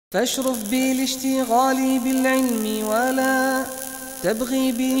فاشرف بالاشتغال بالعلم ولا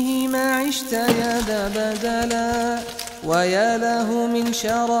تبغي به ما عشت يا ذا بدلا ويا له من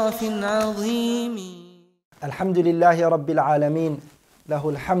شرف عظيم. الحمد لله رب العالمين، له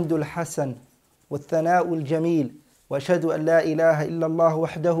الحمد الحسن والثناء الجميل، وأشهد أن لا إله إلا الله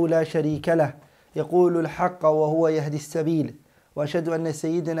وحده لا شريك له يقول الحق وهو يهدي السبيل، وأشهد أن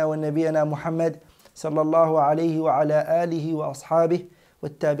سيدنا ونبينا محمد صلى الله عليه وعلى آله وأصحابه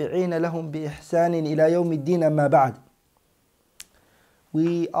والتابعين لهم بإحسان إلى يوم الدين أما بعد.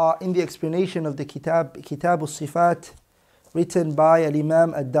 We are in the explanation of the Kitaab As-Sifaat, written by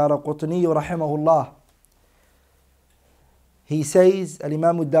Al-Imam Ad-Daraqutni rahimahullah. He says,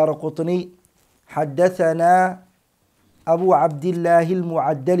 Al-Imam Ad-Daraqutni, حدثنا أبو عبد الله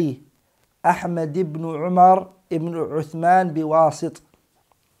المعدلي أحمد بن عمر ibn Uthman بواسط.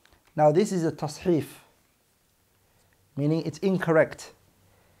 Now this is a tasheef, meaning it's incorrect.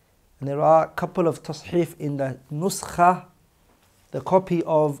 And there are a couple of tasheef in the nuskha, the copy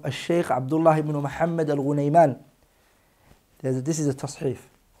of Sheikh Abdullah ibn Muhammad al-Ghunayman. This is a tasheef.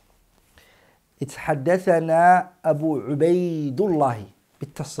 It's حدثنا أبو عبيد الله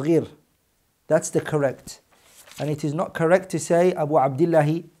بالتصغير. That's the correct. And it is not correct to say Abu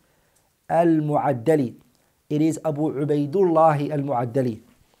Abdullah al-Mu'addali. It is Abu Ubaidullah al-Mu'addali,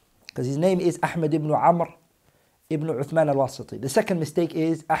 because his name is Ahmad ibn Amr ibn Uthman al-Wasiti. The second mistake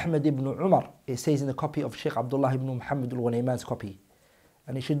is Ahmad ibn Umar. It says in the copy of Sheikh Abdullah ibn Muhammad al-Ghunayman's copy.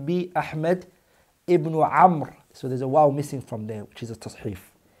 And it should be Ahmad ibn Amr. So there's a waw missing from there, which is a tasheef.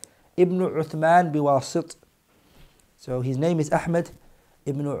 Ibn Uthman biwasit. So his name is Ahmad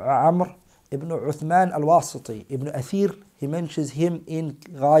ibn Amr ibn Uthman al-Wasiti. Ibn Athir, he mentions him in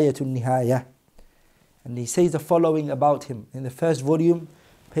Ghayatul Nihaya. And he says the following about him in the first volume,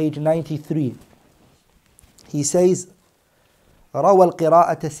 page 93. He says, روى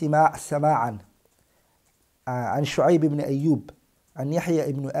القراءة سماعا عن شعيب بن أيوب عن يحيى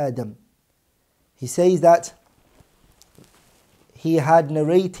ibn Adam. He says that he had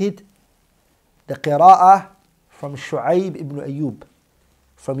narrated the qira'ah from Shu'aib ibn Ayyub,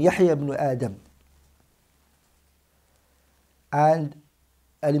 from Yahya ibn Adam. And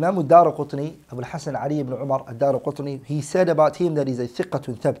Al-Imam Ad-Daraqutni, Abu Hassan Ali ibn Umar Ad-Daraqutni, he said about him that he's a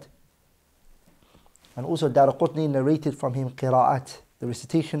thiqatun thabt. And also Daraqutni narrated from him qira'at, the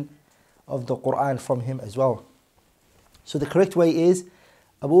recitation of the Quran from him as well. So the correct way is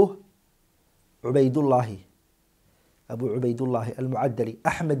Abu Ubaidullah al-Mu'addali,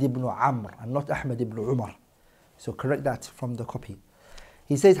 Ahmad ibn Amr, and not Ahmad ibn Umar. So correct that from the copy.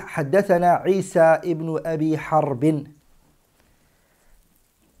 He says, حدثنا عيسى ibn Abi Harbin.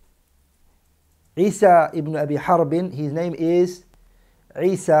 Isa ibn Abi Harbin, his name is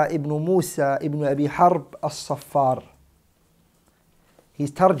Isa ibn Musa ibn Abi Harb as-Saffar.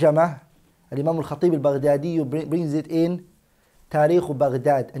 His tarjama, Al-Imam al-Khatib al-Baghdadi brings it in Tarikh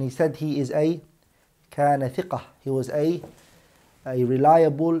Baghdad, and he said he is كان ثقة. He was a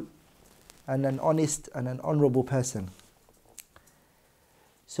reliable and an honest and an honorable person.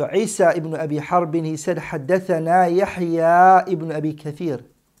 So Isa ibn Abi Harbin, he said حدثنا يحيى ibn Abi Kathir.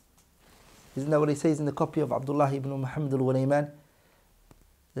 Isn't that what he says in the copy of Abdullah ibn Muhammad al-Ghunayman?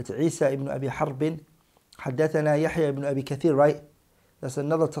 That Isa ibn Abi Harbin حدثنا يحيى ibn Abi Kathir, right? That's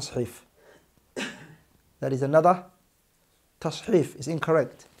another tasheef. That is another tasheef. It's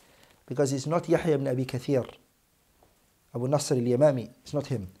incorrect, because it's not Yahya ibn Abi Kathir, Abu Nasr al-Yamami. It's not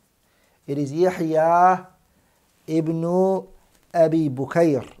him. It is Yahya ibn Abi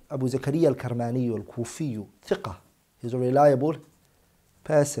Bukayr, Abu Zakaria al-Karmani al-Kufi, thiqah. He's a reliable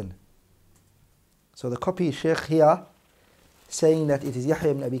person. So the copy Sheikh here saying that it is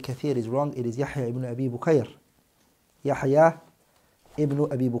Yahya ibn Abi Kathir is wrong. It is Yahya ibn Abi Bukayr. Yahya ibn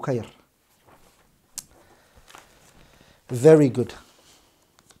Abi Bukayr. Very good.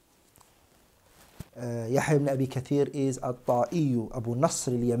 Yahya ibn Abi Kathir is At-Ta'iyu, Abu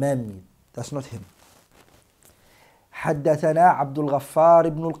Nasr al-Yamami. That's not him. حدثنا عبد الغفار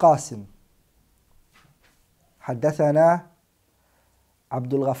بن القاسم. حدثنا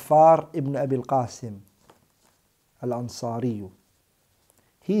عبد الغفار ابن أبي القاسم الأنصاري.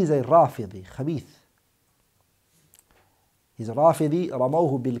 He is a Rafidi, خبيث. He's a Rafidi,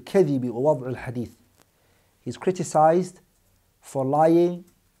 رموه بالكذب ووضع الحديث. He's criticized for lying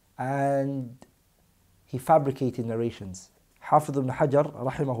and he fabricated narrations. Hafidh ibn Hajar,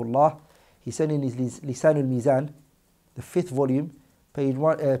 rahimahullah, he said in his Lisan al-Mizan, the 5th volume,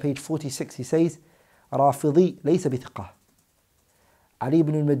 page 46, he says, رافضي ليس بثقة. Ali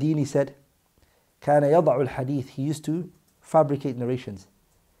ibn al-Madini said, كان يضع الحديث. He used to fabricate narrations.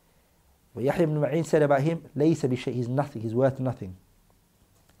 But Yahya ibn Ma'in said about him, ليس بشيء. He's nothing. He's worth nothing.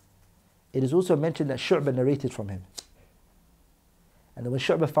 it is also mentioned that Shu'bah narrated from him. And when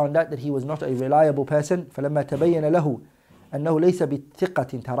Shu'bah found out that he was not a reliable person, فَلَمَّا تَبَيَّنَ لَهُ أَنَّهُ لَيْسَ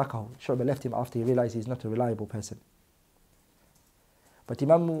بِثِقَةٍ تَرَكَهُ, Shu'bah left him after he realized he's not a reliable person. But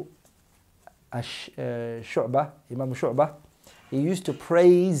Imam Shu'bah, he used to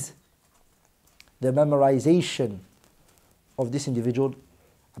praise the memorization of this individual,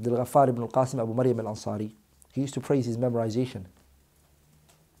 Abdul Ghaffar ibn al-Qasim Abu Maryam al-Ansari. He used to praise his memorization.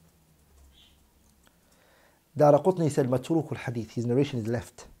 Daraqutni said, Matruk al-Hadith, his narration is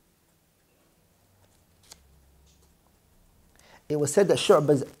left. It was said that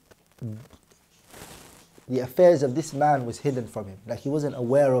Shu'bah's, the affairs of this man was hidden from him, like he wasn't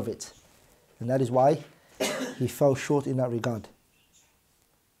aware of it. And that is why he fell short in that regard.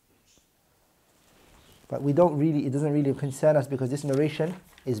 But it doesn't really concern us because this narration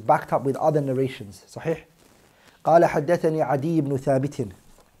is backed up with other narrations. Sahih? قال حدثني عدي بن ثابت.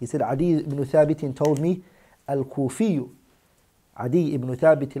 He said, Adi ibn Thabit told me, Al-Kufi, Adi ibn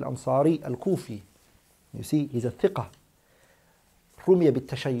Thabit al-Ansari, Al-Kufi. You see, he's a thiqah. رمي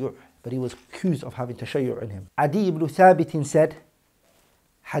بالتشيع, but he was accused of having tashayyu' in him. Adi ibn Thabit said,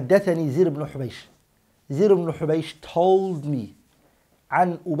 حدثني زر بن حبيش. زر بن حبيش told me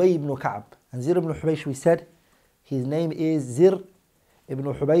عن أبي بن كعب. And Zir ibn Hubaysh, we said, his name is Zir ibn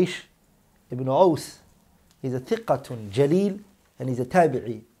Hubaysh ibn Aus. He's a thiqatun, jaleel, and he's a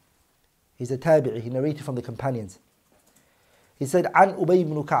tabi'i. He's a tabi'i, he narrated from the companions. He said, عن أبي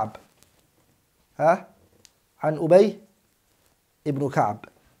بن كعب. عن أبي ibn Ka'b.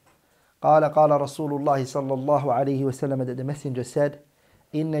 قال رسول الله صلى الله عليه وسلم, that the messenger said,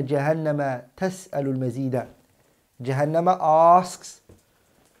 إن جهنم تسأل المزيد. Jahannam asks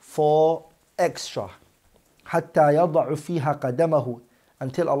for extra. حتى يضع فيها قدمه,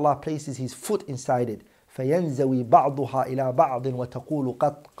 until Allah places his foot inside it. فينزوي بعضها إلى بعض وتقول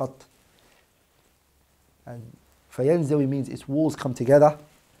قط قط. And فينزوي means its walls come together.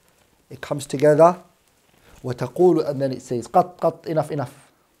 It comes together. وتقول, and then it says قط قط, enough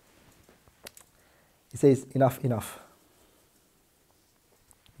enough. It says enough enough.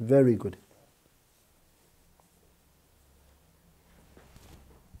 Very good.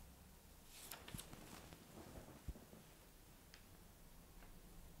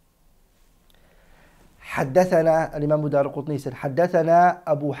 حدثنا الإمام الدارقطني said حدثنا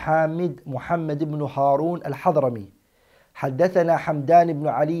أبو حامد محمد بن هارون الحضرمي حدثنا حمدان بن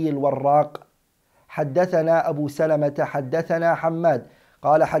علي الوراق حدثنا أبو سلمة حدثنا حماد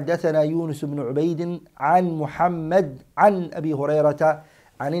قال حدثنا يونس بن عبيد عن محمد عن أبي هريرة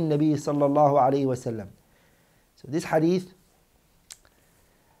عن النبي صلى الله عليه وسلم. So this hadith,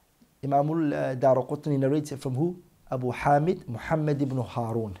 Imam al-Daraqutni narrates it from who? Abu Hamid Muhammad ibn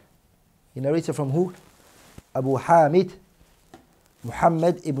Harun. He narrates it from who? Abu Hamid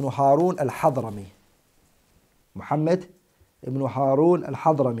Muhammad ibn Harun al-Hadrami. Muhammad ibn Harun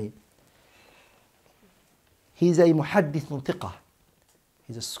al-Hadrami. He's a muhaddith thiqah.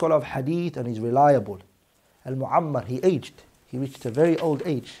 He's a scholar of hadith and he's reliable. Al-Mu'ammar, he aged. He reached a very old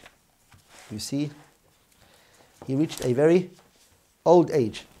age. You see? He reached a very old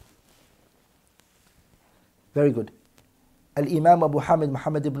age. Very good. Al-Imam Abu Hamid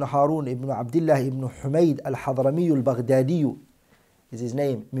Muhammad ibn Harun ibn Abdullah ibn Humayd al-Hadrami al-Baghdadi is his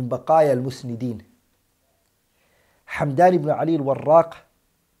name. Min Baqaya al-Musnidin. Hamdan ibn Ali al-Warraq,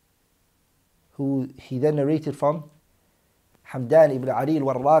 who he then narrated from. Hamdan ibn Ali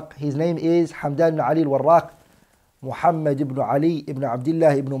al-Warraq, his name is Hamdan ibn Ali al-Warraq Muhammad ibn Ali ibn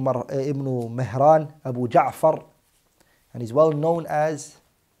Abdullah ibn Mehran Abu Ja'far, and he's well known as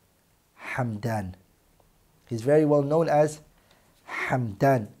Hamdan. He's very well known as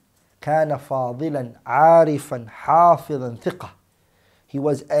Hamdan. كان فاضلا عارفا حافظا ثقة. He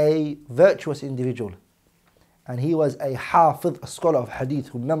was a virtuous individual and he was a hafiz, a scholar of hadith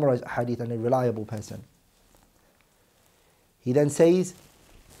who memorized hadith, and a reliable person. He then says,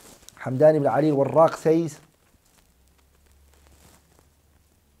 Hamdan ibn Ali al-Warraq says,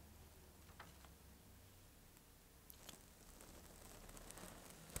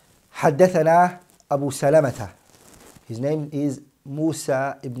 حدثنا أبو سلمة. His name is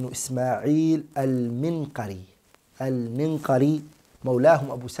Musa ibn Ismail al-Minqari. Al-Minqari,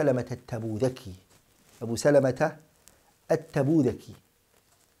 مولاهم أبو سلمة التبوذكي. أبو سلمة التبوذكي,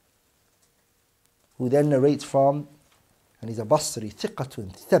 who then narrates from, and he's a Basri,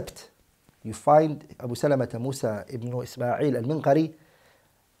 ثقة ثبت. You find Abu Salamah Musa ibn Ismail al-Minqari,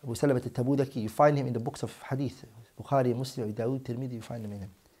 Abu Salamah al-Tabudaki, you find him in the books of hadith, Bukhari, Muslim, Dawood, Tirmidhi, you find him in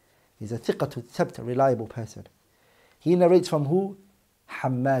him. He's a ثقة ثبت, a reliable person. He narrates from who?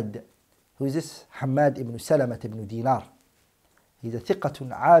 Hammad. Who is this? Hammad ibn Salamah ibn Dinar. He's a ثقة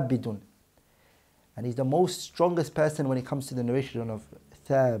عابد And he's the most strongest person when it comes to the narration of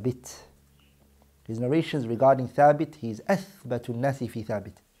Thabit. His narrations regarding Thabit, he is أثبت الناس في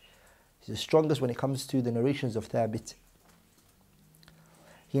ثابت. He's the strongest when it comes to the narrations of Thabit.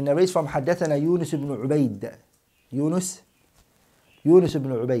 He narrates from حدثنا يونس بن عبيد. يونس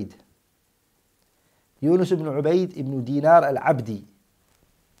بن عبيد. يونس بن عبيد ابن دينار العبدي.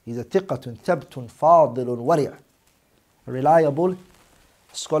 He's a ثقة ثبت فاضل ورع. A reliable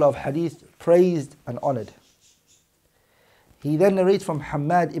scholar of hadith, praised and honored. He then narrates from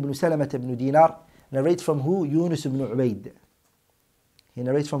Hammad ibn Salamat ibn Dinar. Narrates from who? Yunus ibn Ubaid. He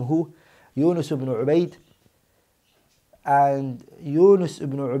narrates from who? Yunus ibn Ubaid. And Yunus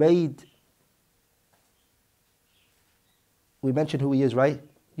ibn Ubaid, we mentioned who he is, right?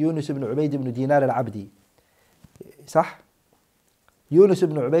 Yunus ibn Ubaid ibn Dinar al-Abdi. صح? Yunus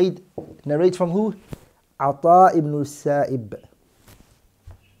ibn Ubaid narrates from who? عطاء ibn al-Sa'ib.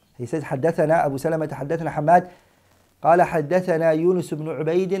 He says حدثنا أبو سلمة حدثنا حماد قال حدثنا يونس بن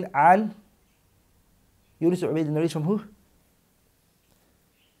عبيد عن يونس بن عبيد narrates from who?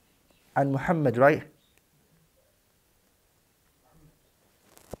 عن Muhammad, right?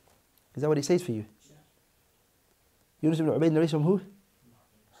 Is that what it says for you? Yunus ibn Ubaid narrates from who?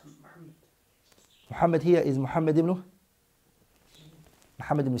 Muhammad here is Muhammad ibn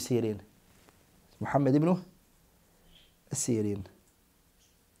Sirin. Muhammad ibn Sirin.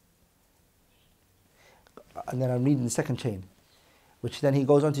 And then I'm reading the second chain, which then he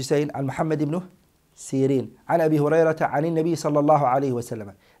goes on to saying عن محمد بن سيرين عن أبي هريرة عن النبي صلى الله عليه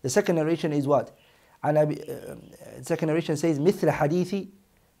وسلم. The second narration is what? The second narration says مثل حديث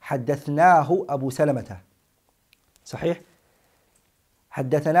حدثناه أبو سلمة. صحيح؟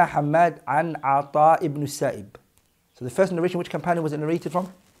 حدثنا حماد عن عطاء بن السائب. So the first narration, which companion was it narrated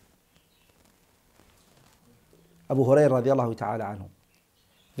from? Abu Hurairah رضي الله تعالى عنه.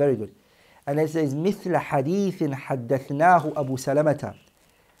 Very good. And it says مثل حديث حدثناه أبو سلمة.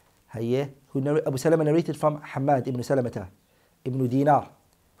 Abu Salama narrated from Hammad ibn Salamata ibn Dinar,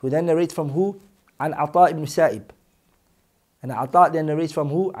 who then narrates from who? عن عطاء ibn Sa'ib. And عطاء then narrates from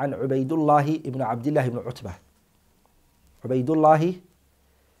who? عن عبيد الله ibn Abdullah ibn Utbah. عبيد الله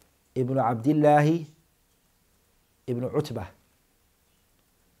ibn Abdullah ibn Utbah.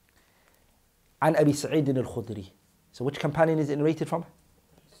 عن أبي سعيد الخدري. So which companion is it narrated from?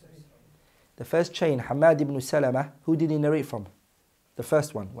 The first chain, Hammad ibn Salama, who did he narrate from? The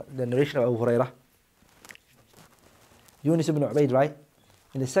first one, the narration of Abu Hurairah. Yunus ibn Ubaid, right?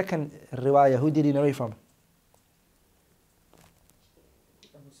 In the second riwayah, who did he narrate from?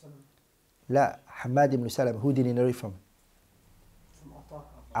 لا, Hammad ibn Salama, who did he narrate from?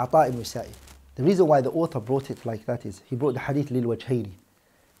 Ata ibn Sa'ib. The reason why the author brought it like that is, he brought the hadith lil wajhayni.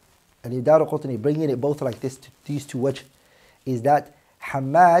 And in BarakAllahu, bringing it both like this, these two wajh, is that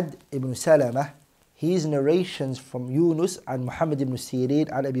Hammad ibn Salama, his narrations from Yunus and Muhammad ibn Sirin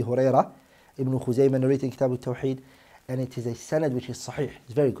and Abi Hurairah, Ibn Khuzaymah narrating Kitaab al-Tawheed, and it is a sanad which is sahih.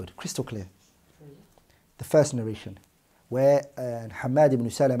 It's very good, crystal clear. The first narration, where Hammad ibn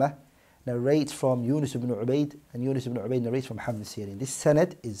Salama narrates from Yunus ibn Ubaid, and Yunus ibn Ubaid narrates from Muhammad Sirin. This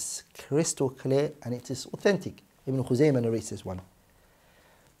sanad is crystal clear and it is authentic. Ibn Khuzaymah narrates this one.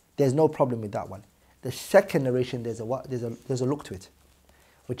 There's no problem with that one. The second narration, there's a look to it,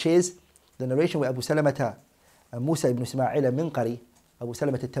 which is the narration where Abu Salamata Musa ibn Ismail al-Minqari, Abu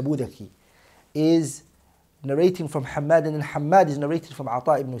Salamata al-Tabudaki, is narrating from Hammad, and then Hammad is narrated from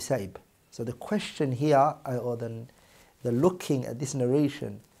Ata ibn Sa'ib. So the question here, or the looking at this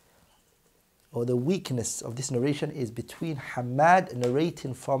narration, or the weakness of this narration, is between Hammad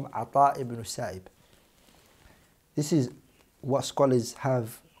narrating from Ata ibn Sa'ib. This is what scholars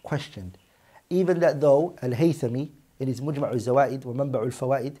have questioned. Even that though Al-Haythami, in his Mujma' al-Zawaid wa Manba'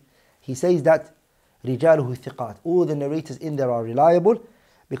 al-Fawaid, he says that رجاله ثقات, all the narrators in there are reliable,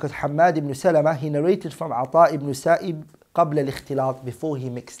 because Hammad ibn Salama, he narrated from Ata ibn Sa'ib قبل الاختلاط, before he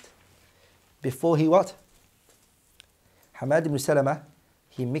mixed. Before he what? Hammad ibn Salama,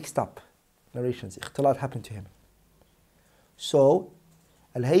 he mixed up narrations. Ikhtilat happened to him. So,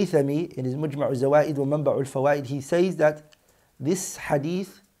 Al-Haythami, in his Mujma' al-Zawaid wa Manba' al-Fawaid, he says that this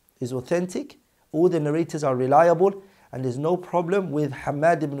hadith is authentic, all the narrators are reliable, and there's no problem with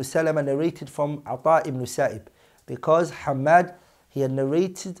Hammad ibn Salama narrated from Ata ibn Sa'ib, because Hammad, he had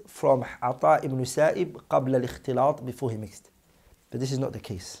narrated from Ata ibn Sa'ib قبل الاختلاط, before he mixed. But this is not the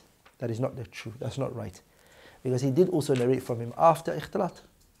case. That is not the truth. That's not right. Because he did also narrate from him after اختلاط.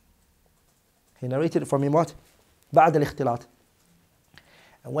 He narrated from him what? بعد الاختلاط.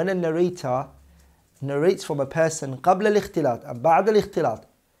 And when a narrator narrates from a person قبل الاختلاط and بعد الاختلاط,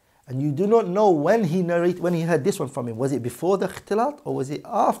 and you do not know when he heard this one from him, was it before the ikhtilat or was it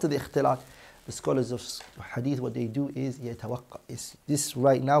after the ikhtilat? The the scholars of hadith, what they do is this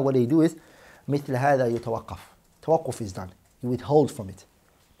right now, what they do is مثل هذا يتوقف. Tawaqquf is done. You withhold from it.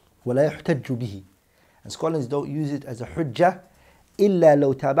 ولا يحتج به. And scholars don't use it as a hujjah إلا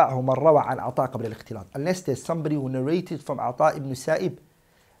لو تابعه من روى عن عطاء قبل الاختلاط. Unless there's somebody who narrated from عطاء ibn Sa'ib,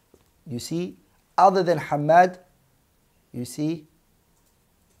 you see, other than Hamad, you see,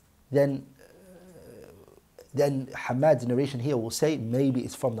 then Hamad's narration here will say maybe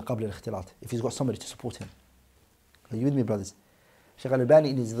it's from the قبل الاختلاط, if he's got somebody to support him. Are you with me, brothers? Shaykh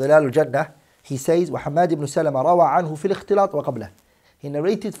al-Albani in his ظلال الجنة, he says وحماد ibn سلمة روى عنه في الاختلاط وقبله. He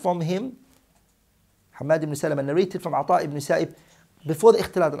narrated from him, Hamad ibn Salama narrated from عطاء ibn Sa'ib before the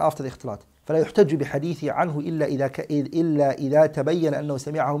اختلاط and after the اختلاط. فلا يحتج بحديثه عنه إلا إذا تبين أنه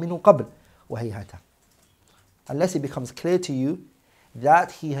سمعه منه قبل وهيهاته. Unless it becomes clear to you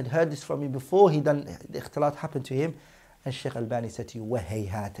that he had heard this from him before the اختلاط happened to him, and Shaykh Albani said to you,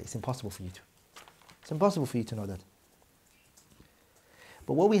 وهيهاته. It's impossible for you to. It's impossible for you to know that.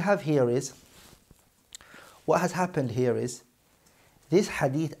 But what we have here is, what has happened here is, this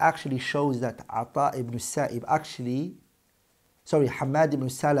hadith actually shows that Hamad ibn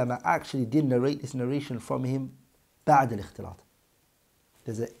Salama actually did narrate this narration from him بعد الاختلاط.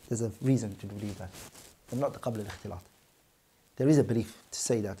 There's a reason to believe that, and not the قبل الاختلاط. There is a belief to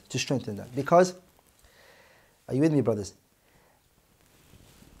say that, to strengthen that. Because, are you with me, brothers?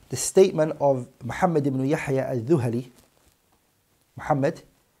 The statement of Muhammad ibn Yahya al-Dhuhali, Muhammad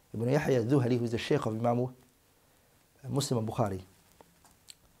ibn Yahya al-Dhuhali, who is the Shaykh of Imam Muslim and Bukhari.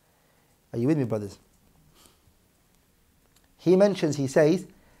 Are you with me, brothers? He mentions, he says,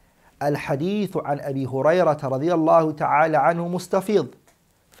 الحديث عن أبي هريرة رضي الله تعالى عنه مستفيض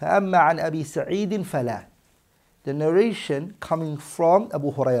فأما عن أبي سعيد فلا. The narration coming from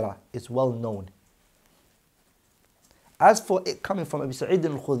Abu Hurairah is well known. As for it coming from Abu Sa'id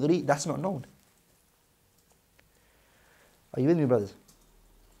al-Khudri, that's not known. Are you with me, brothers?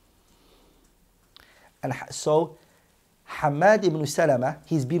 And so, Hamad ibn Salama,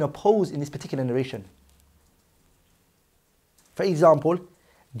 he's been opposed in this particular narration. For example,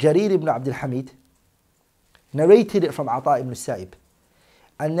 Jarir ibn Abdul Hamid narrated it from Ata ibn Sa'ib.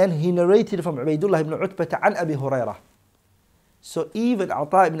 And then he narrated it from Ubaydullah ibn Utbah an Abi Hurairah. So even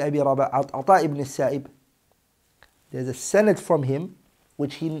Ata ibn Abi Rabah, Ata ibn Sa'ib, there's a sanad from him,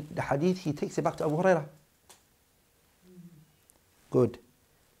 which the hadith, he takes it back to Abu Hurairah. Good.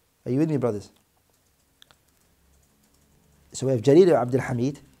 Are you with me, brothers? So we have Jarir ibn Abdul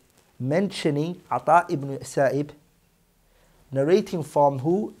Hamid mentioning Ata ibn Sa'ib, narrating from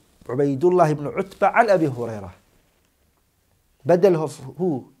who? Ubaydullah ibn Utbah an Abi Hurairah. Badal of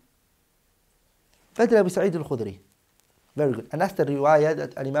who? Badal Abu Sa'id al-Khudri. Very good. And that's the riwayah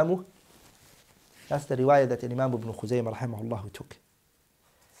that Imam Ibn Khuzaymah rahimahullah took.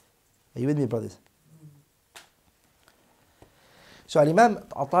 Are you with me, brothers? So Imam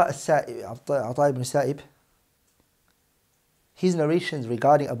Ata ibn Sa'ib, his narrations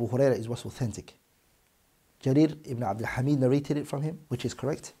regarding Abu Hurairah is what's authentic. Jarir ibn Abdul Hamid narrated it from him, which is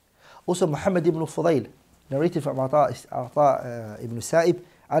correct. Also Muhammad ibn Fudayl narrated from Ata ibn Sa'ib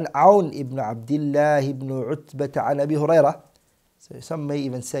and Aun ibn Abdullah ibn Utbah an Abi Hurairah. So some may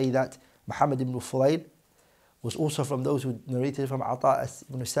even say that Muhammad ibn Fudayl was also from those who narrated from Ata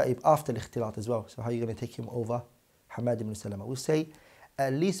ibn Sa'ib after al-Ikhtilat as well. So how are you going to take him over Hamad ibn Salama? We'll say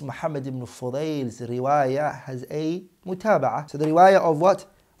at least Muhammad ibn Fudayl's riwayah has a mutaba'ah. So the riwayah of what?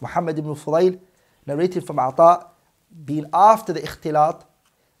 Muhammad ibn Fudayl narrated from Ata being after the Ikhtilat,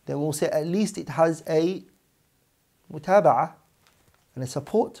 then we'll say at least it has a mutaba'ah and a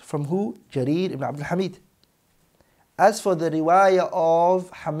support from who? Jarir ibn Abdul Hamid. As for the riwayah of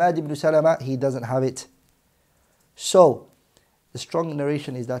Hamad ibn Salama, he doesn't have it. So, the strong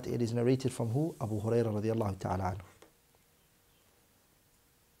narration is that it is narrated from who? Abu Hurairah radiallahu ta'ala anhu.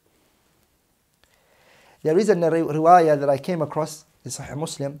 There is a riwayah that I came across in Sahih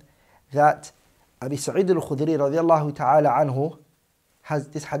Muslim that Abi Sa'id al-Khudri radiallahu ta'ala anhu,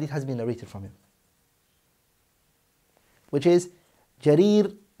 this hadith has been narrated from him. Which is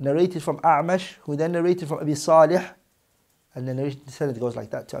Jarir narrated from A'mash, who then narrated from Abi Salih, and the narration goes like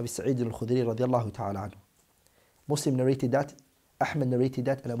that to Abi Sa'id al-Khudri radiallahu ta'ala anhu. Muslim narrated that, Ahmad narrated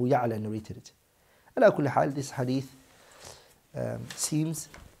that, and Abu Ya'la narrated it. Ala kulli hal, this hadith seems,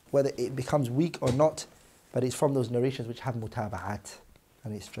 whether it becomes weak or not, but it's from those narrations which have mutaba'at,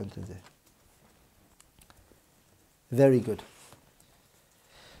 and it strengthens it. Very good.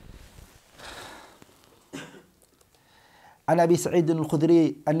 عن أبي سعيد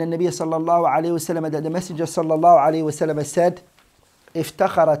الخدري أن النبي صلى الله عليه وسلم, that the Messenger صلى الله عليه وسلم said,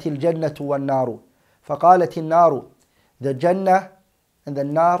 افتخرت الجنة والنار فقالت النار, the Jannah and the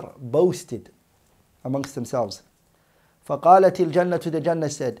Nar boasted amongst themselves. فقالت الجنة, the Jannah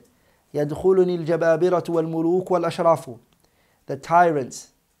said, يدخلني الجبابرة والملوك والأشراف. The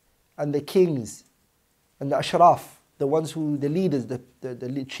tyrants and the kings and the ashraf, the ones who, the leaders,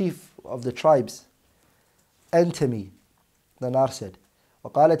 the chief of the tribes, enter me. The nar said.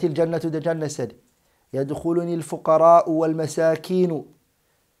 وقالت الجنة, the Jannah said, يدخلني الفقراء والمساكين.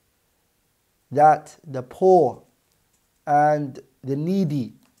 That the poor and the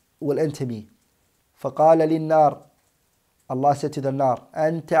needy will enter me. فقال للنار, Allah said to the nar,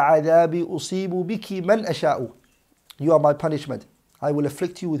 أنت عذابي أصيب بك من أشاء. You are my punishment. I will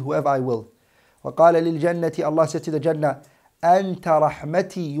afflict you with whoever I will. وقال للجنة, Allah said to the Jannah, أنت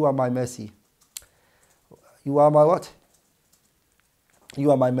رحمتي, you are my mercy. You are my what?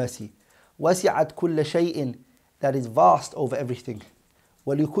 You are my mercy. وسعت كل شيء, that is vast over everything.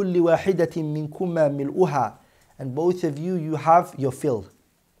 وَلِكُلِّ وَاحِدَةٍ مِّنْكُمَّا مِلْؤُهَا. And both of you, you have your fill.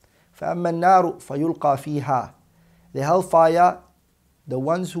 فَأَمَّا النَّارُ فَيُلْقَى فِيهَا. The hellfire, the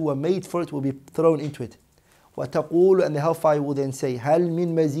ones who were made for it will be thrown into it. وَتَقُولُ, and the hellfire will then say, هَلْ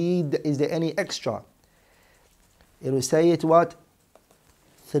مِن مَزِيد, is there any extra? It will say it what?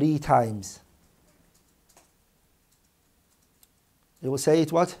 3 times. It will say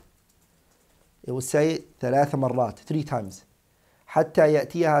it what? It will say it 3 مرات, 3 times. حتى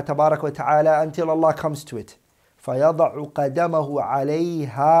يأتيها تبارك وتعالى, until Allah comes to it. فيضع قدمه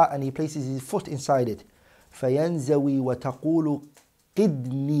عليها, and he places his foot inside it. فينزوي وتقول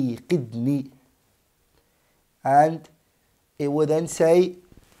قدني قدني. And it will then say,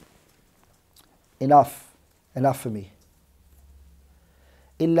 enough, enough for me.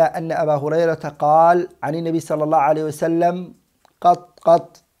 إلا أن أبا هريرة قال عن النبي صلى الله عليه وسلم قط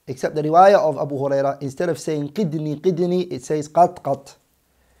قط. Except the riwayah of Abu Hurairah, instead of saying قدني قدني, it says قط قط.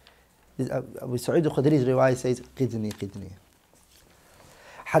 Abu Sa'id al-Khudri's riwayah says قدني قدني.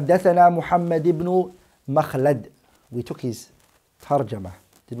 حدثنا محمد بن مخلد. We took his tarjama,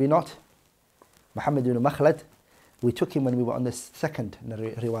 did we not? Muhammad ibn Makhlad. We took him when we were on the second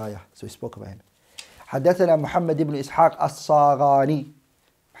riwayah, so we spoke about him. حدثنا محمد بن إسحاق الصاغاني.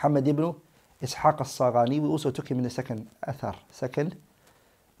 Muhammad ibn Ishaq al-Saghani. We also took him in the second athar, second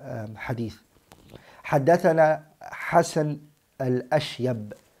hadith. حدثنا حسن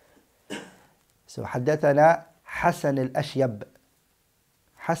الأشيب. So حدثنا حسن الأشيب.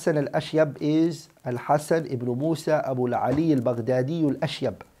 Hassan al-Ashyab is Al-Hassan ibn Musa Abu al-Ali al-Baghdadi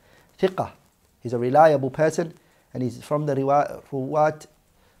al-Ashyab. Thiqah. He's a reliable person, and he's from the Ruwat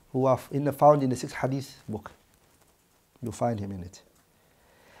who are found in the 6th hadith book. You'll find him in it.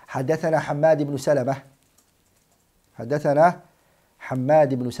 حدثنا حماد بن سلمة. حدثنا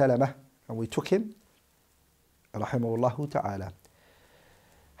حماد بن سلمة, and we took him رحمه الله تعالى.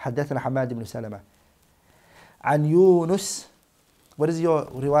 حدثنا حماد بن سلمة عن يونس. What does your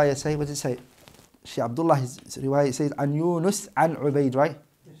riwayah say? What does it say? Shaykh Abdullah's riwayah says عن يونس عن عبيد, right?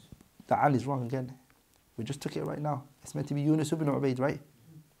 Yes. The an is wrong again. We just took it right now. It's meant to be Yunus ibn Ubayd, right?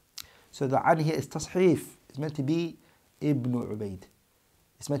 So the an here is tasheef. It's meant to be ibn Ubayd.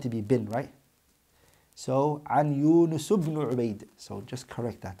 It's meant to be bin, right? So عن يونس ibn Ubayd. So just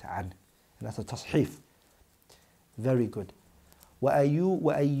correct that an. And that's a tasheef. Very good.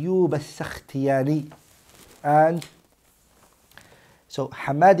 وأيوب السختياني. And so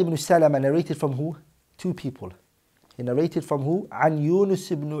Hamad ibn Salama narrated from who? 2 people. He narrated from who? عن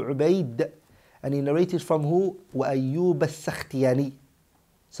يونس ibn Ubayd. And he narrated from who? وأيوب السختياني.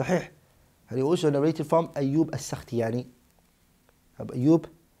 صحيح. And he also narrated from أيوب السختياني. أيوب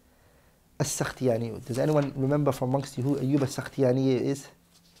السختياني. Does anyone remember from amongst you who أيوب السختياني is?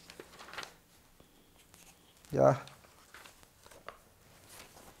 Yeah.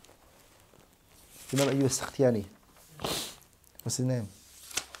 Remember أيوب السختياني? What's his name?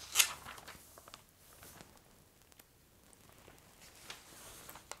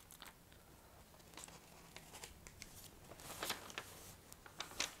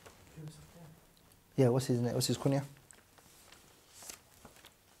 Yeah, what's his name? What's his kunya?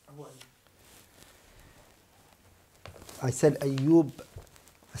 I said Ayyub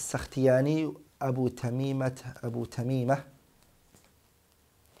al-Sakhtiyani, Abu Tamimah.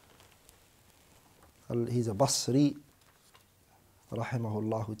 He's a Basri,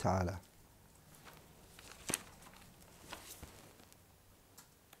 rahimahullah ta'ala.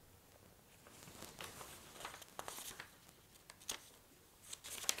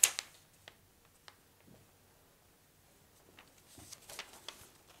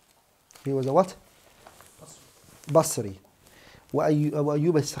 He was a what? Basri.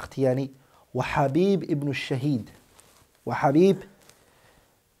 وأيوب السختياني وحبيب ابن الشهيد. وحبيب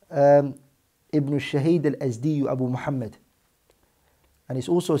ابن الشهيد الأزدي Abu Muhammad. And it's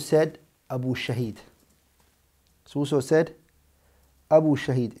also said Abu Shahid. It's also said Abu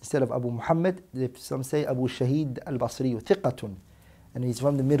Shahid instead of Abu Muhammad. Some say Abu Shahid al-Basri, thiqatun. And he's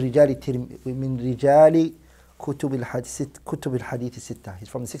from the min rijali kutub al-hadith sittah. He's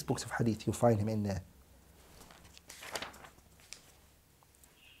from the 6 books of hadith. You'll find him in there.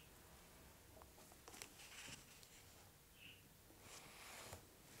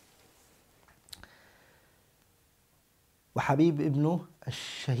 وحبيب ابن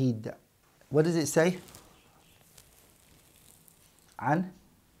الشهيد. What does it say? عن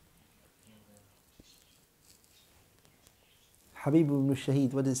حبيب ابن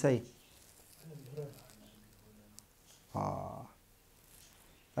الشهيد. What does it say?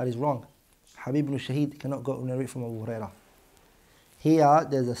 That is wrong. Habib ibn Shahid cannot go narrate from Abu Hurairah. Here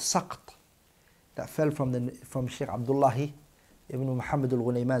there's a saqt that fell from Sheikh Abdullah ibn Muhammad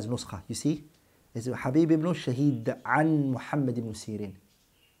al-Ghulayman's nuskha. You see? It's Habib ibn Shahid an Muhammad ibn Sirin.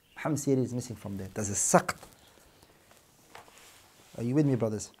 Muhammad Sirin is missing from there. There's a saqt. Are you with me,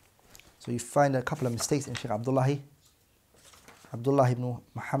 brothers? So you find a couple of mistakes in Sheikh Abdullah ibn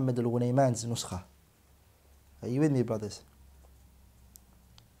Muhammad al-Ghulayman's nuskha. Are you with me, brothers?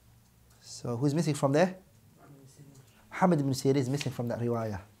 So who's missing from there? Muhammad ibn Sirin is missing from that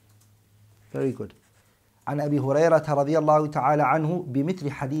riwayah. Very good. عن أبي هريرة رضي الله تعالى عنه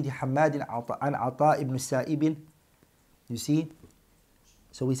بمثل حديث حماد عن عطاء بن السائب. You see?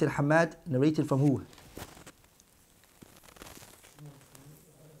 So we said Hamad narrated from who?